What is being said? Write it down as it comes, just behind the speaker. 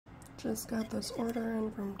Just got this order in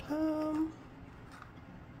from Tom.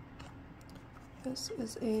 This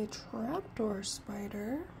is a trapdoor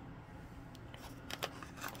spider.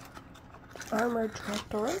 Armored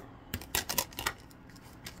trapdoor.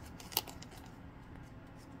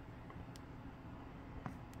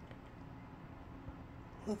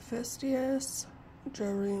 Lephistius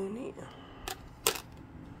jaruni.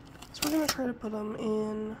 So we're going to try to put them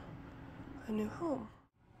in a new home.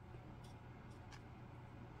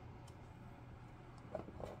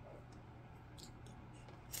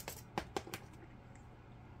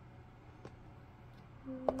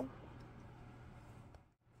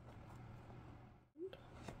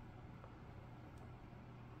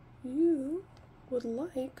 You would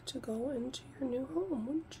like to go into your new home,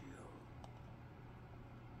 wouldn't you?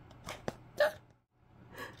 Ah!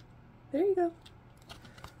 There you go.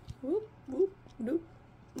 Whoop, whoop, nope,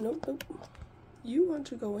 nope, nope. You want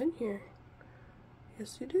to go in here.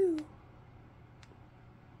 Yes, you do.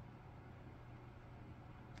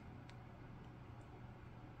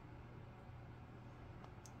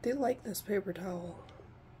 They like this paper towel.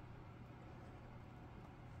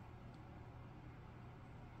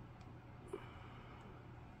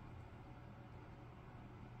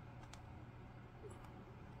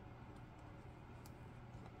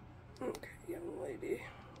 Okay, young lady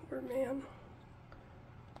or man.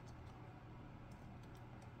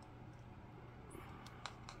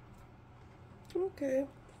 Okay,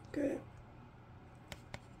 okay.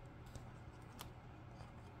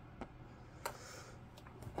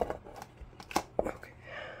 Okay.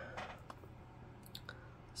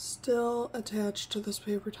 Still attached to this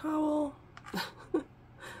paper towel.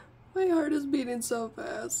 My heart is beating so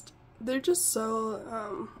fast. They're just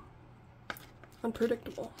so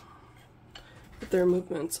unpredictable with their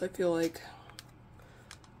movements. I feel like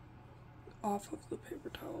off of the paper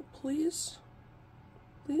towel, please,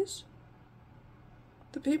 please.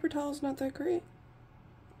 The paper towel is not that great.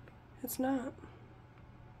 It's not.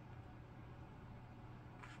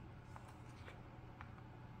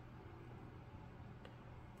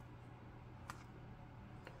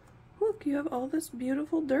 Look, you have all this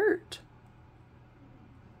beautiful dirt.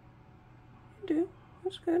 You do.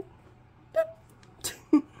 That's good.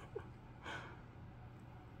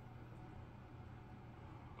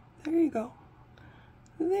 There you go.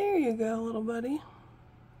 There you go, little buddy.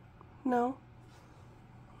 No.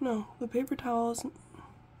 No, the paper towel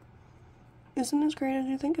isn't as great as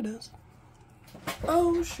you think it is.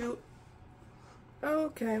 Oh, shoot.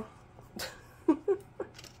 Okay.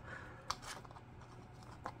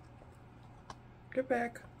 Get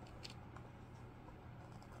back.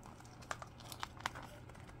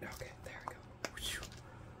 Okay, there we go.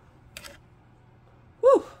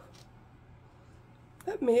 Woo!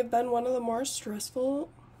 That may have been one of the more stressful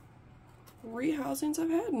rehousings I've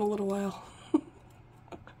had in a little while.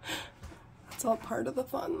 It's all part of the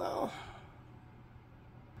fun, though.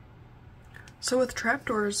 So with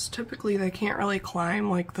trapdoors, typically they can't really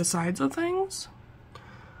climb like the sides of things.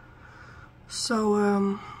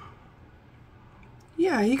 So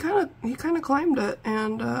yeah, he kind of climbed it,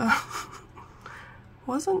 and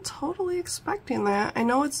wasn't totally expecting that. I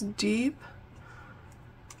know it's deep,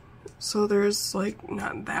 so there's like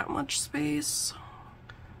not that much space,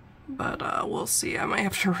 but we'll see. I might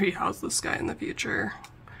have to rehouse this guy in the future.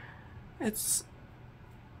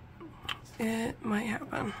 It might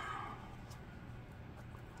happen.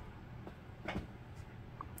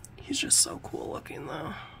 He's just so cool looking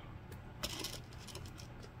though.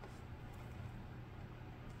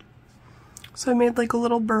 So I made like a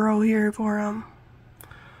little burrow here for him.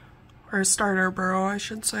 Or a starter burrow, I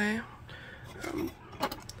should say.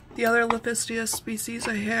 The other Lephistius species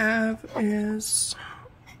I have is,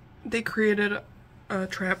 they created a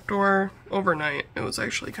trapdoor overnight. It was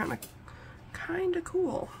actually kind of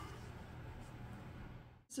cool.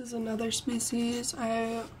 This is another species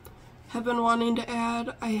I have been wanting to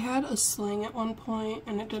add. I had a sling at one point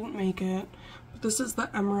and it didn't make it. But this is the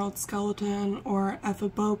emerald skeleton, or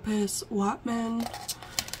Ephibopus Watman.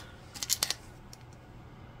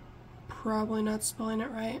 Probably not spelling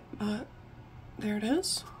it right, but there it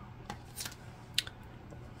is.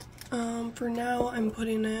 For now, I'm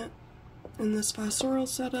putting it in this fossorial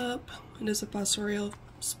setup. It is a fossorial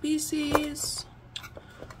species.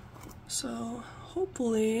 So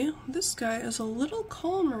hopefully this guy is a little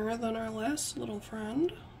calmer than our last little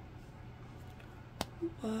friend.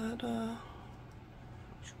 But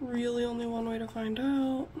there's really only one way to find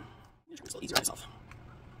out. It's a little easier on myself.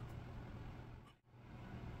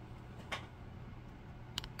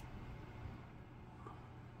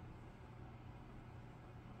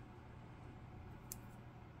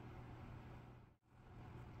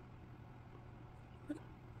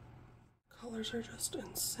 colors are just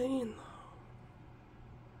insane though.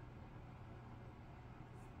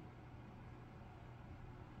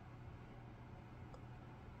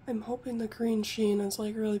 I'm hoping the green sheen is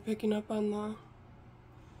like really picking up on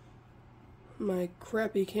my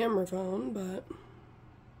crappy camera phone, but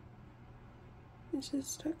this is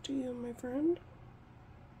stuck to you, my friend.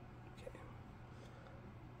 Okay.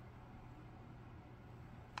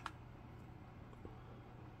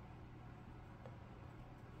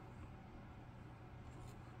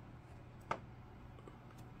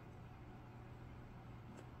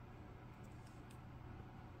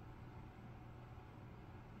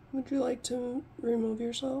 Would you like to remove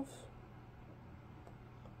yourself?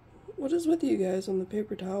 What is with you guys on the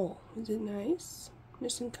paper towel? Is it nice?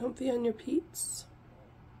 Nice and comfy on your peats?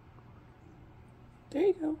 There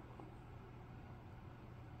you go.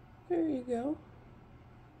 There you go.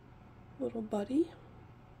 Little buddy.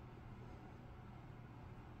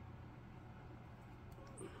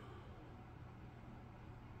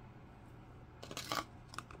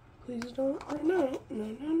 Please don't run out. No,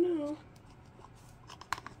 no, no.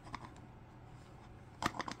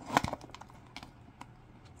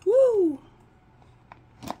 Woo!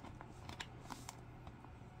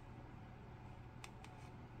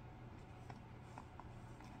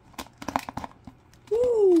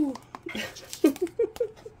 Woo!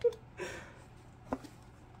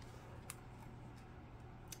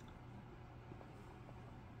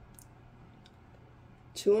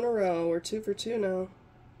 2 in a row. We're 2 for 2 now.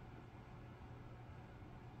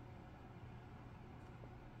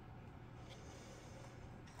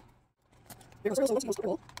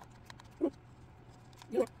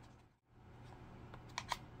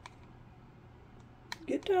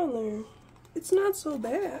 Get down there. It's not so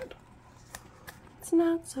bad. It's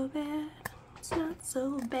not so bad. It's not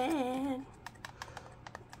so bad.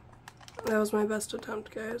 That was my best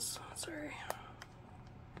attempt, guys. Sorry.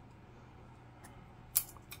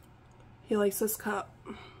 He likes this cup.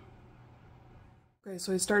 Okay,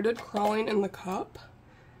 so I started crawling in the cup,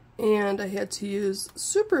 and I had to use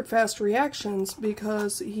super fast reactions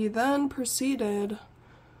because he then proceeded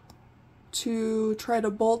to try to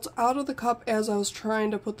bolt out of the cup as I was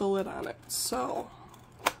trying to put the lid on it. So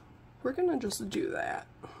we're gonna just do that.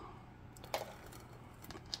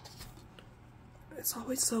 It's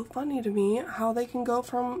always so funny to me how they can go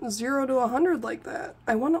from 0 to 100 like that.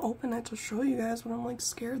 I want to open it to show you guys, but I'm like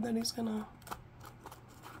scared that he's gonna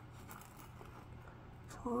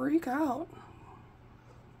freak out.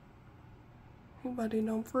 Hey buddy,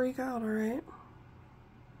 don't freak out, alright?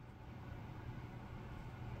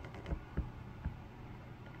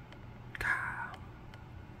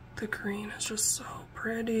 The green is just so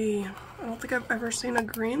pretty. I don't think I've ever seen a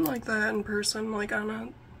green like that in person, like on a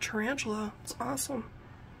tarantula. It's awesome.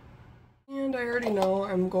 And I already know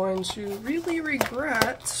I'm going to really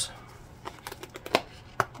regret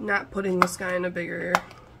not putting this guy in a bigger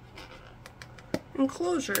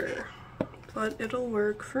enclosure, but it'll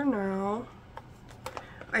work for now.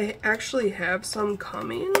 I actually have some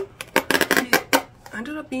coming. He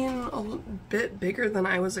ended up being a bit bigger than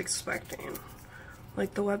I was expecting.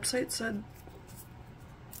 Like the website said,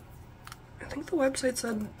 I think the website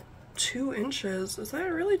said 2 inches. Is that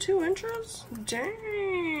really 2 inches?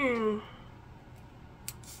 Dang.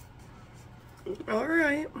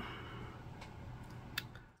 Alright.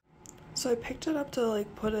 So I picked it up to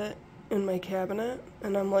like put it in my cabinet,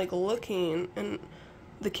 and I'm like looking, and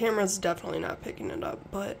the camera's definitely not picking it up,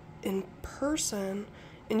 but in person,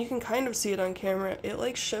 and you can kind of see it on camera, it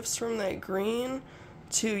like shifts from that green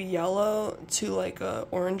to yellow to like a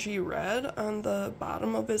orangey red on the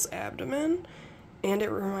bottom of his abdomen, and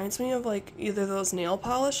it reminds me of like either those nail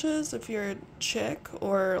polishes if you're a chick,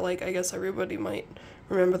 or like I guess everybody might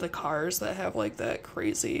remember the cars that have like that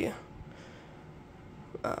crazy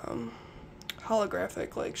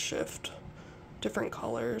holographic like shift, different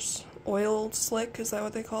colors. Oil slick, is that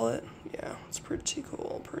what they call it? Yeah, it's pretty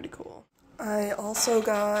cool, pretty cool. I also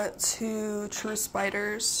got 2 true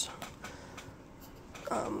spiders.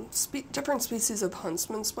 Different species of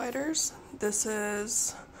huntsman spiders. This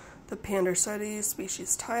is the Pandarceti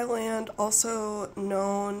species Thailand, also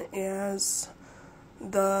known as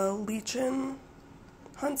the lichen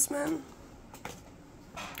huntsman,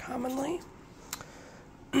 commonly.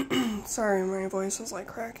 Sorry, my voice is like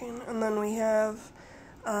cracking. And then we have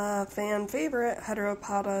fan favorite,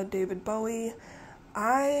 Heteropoda David Bowie.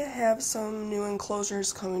 I have some new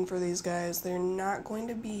enclosures coming for these guys. They're not going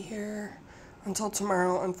to be here until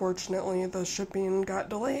tomorrow. Unfortunately, the shipping got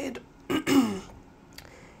delayed. And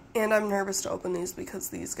I'm nervous to open these because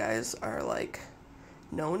these guys are like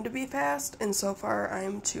known to be fast, and so far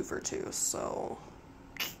I'm 2 for 2, so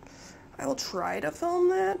I will try to film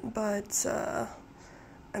that, but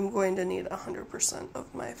I'm going to need 100%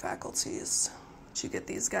 of my faculties to get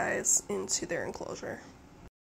these guys into their enclosure.